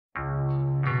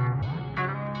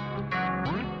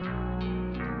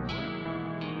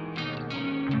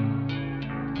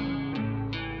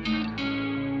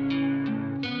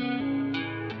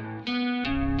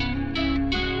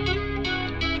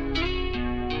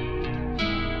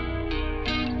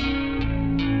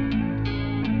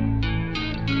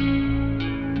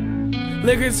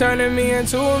Liquor turning me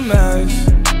into a mess.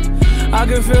 I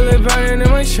can feel it burning in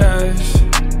my chest,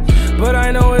 but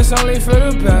I know it's only for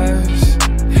the best.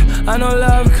 I know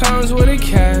love comes with a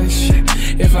catch.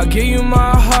 If I give you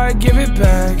my heart, give it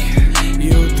back.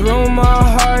 You threw my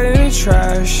heart in the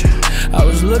trash. I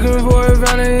was looking for it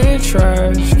running in the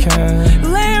trash can.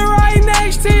 Laying right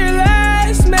next to your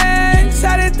last man.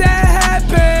 How did that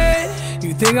happen?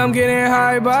 You think I'm getting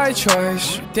high by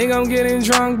choice? You think I'm getting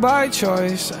drunk by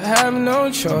choice? I have no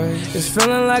choice. It's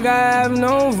feeling like I have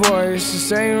no voice.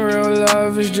 This ain't real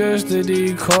love, it's just a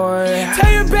decoy.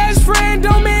 Tell your best friend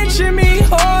don't mention me,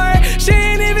 whore. She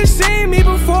ain't even seen me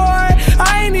before.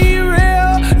 I need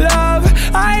real love,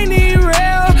 I need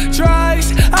real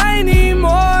drugs, I need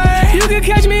more. You can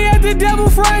catch me at the devil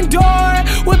front door.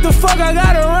 What the fuck I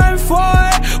gotta run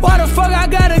for? Why the fuck I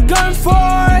got a gun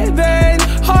for? Then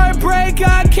heartbreak,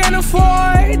 I can't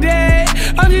afford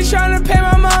it. I'm just trying to pay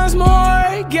my mom's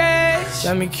mortgage.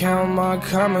 Let me count my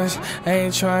commas. I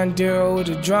ain't trying to deal with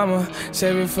the drama.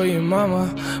 Save it for your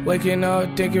mama. Waking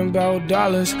up thinking about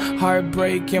dollars.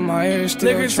 Heartbreak in my ear,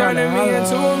 still liquor turning me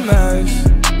into a mess.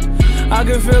 I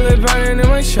can feel it burning in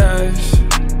my chest,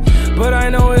 but I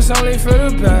know it's only for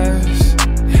the best.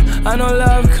 I know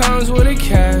love comes with a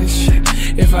catch.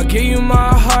 If I give you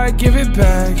my heart, give it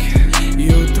back.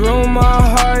 You threw my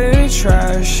heart in the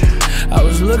trash. I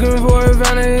was looking for it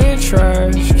running in the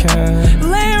trash can.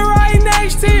 Laying right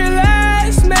next to your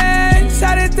last man.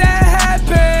 How did that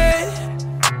happen?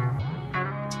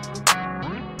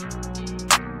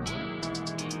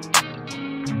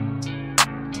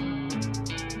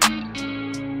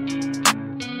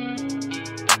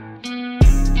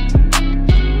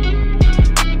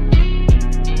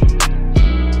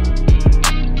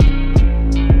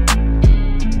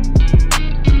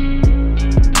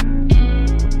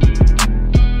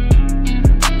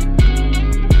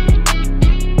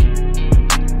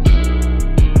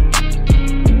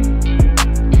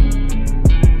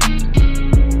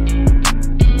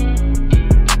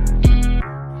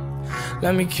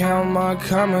 Let me count my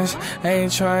commas. I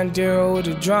ain't trying to deal with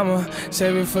the drama.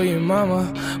 Save it for your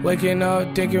mama. Waking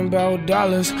up thinking about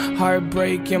dollars.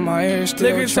 Heartbreak in my ear,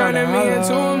 still liquor turning me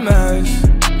into a mess.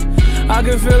 I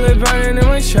can feel it burning in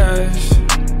my chest,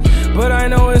 but I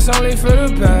know it's only for the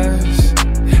best.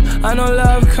 I know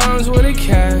love comes with a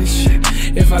catch.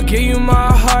 If I give you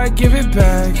my heart, give it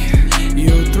back.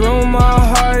 You threw my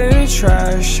heart in the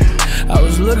trash. I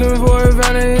was looking for it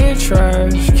running in the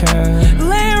trash can.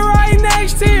 Laying right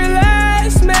next to your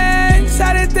last man.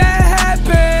 How did that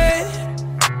happen?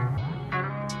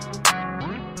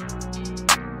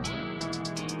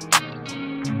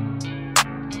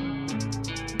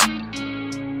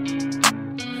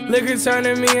 Liquor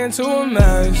turning me into a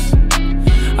mess.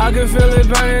 I can feel it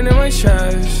burning in my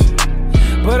chest,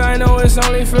 but I know it's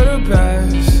only for the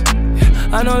best.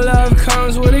 I know love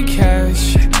comes with a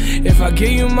catch. If I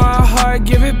give you my heart,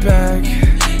 give it back.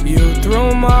 You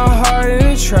threw my heart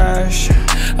in the trash.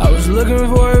 I was looking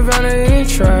for it running in the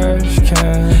trash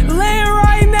can. Laying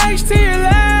right next to your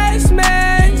last man.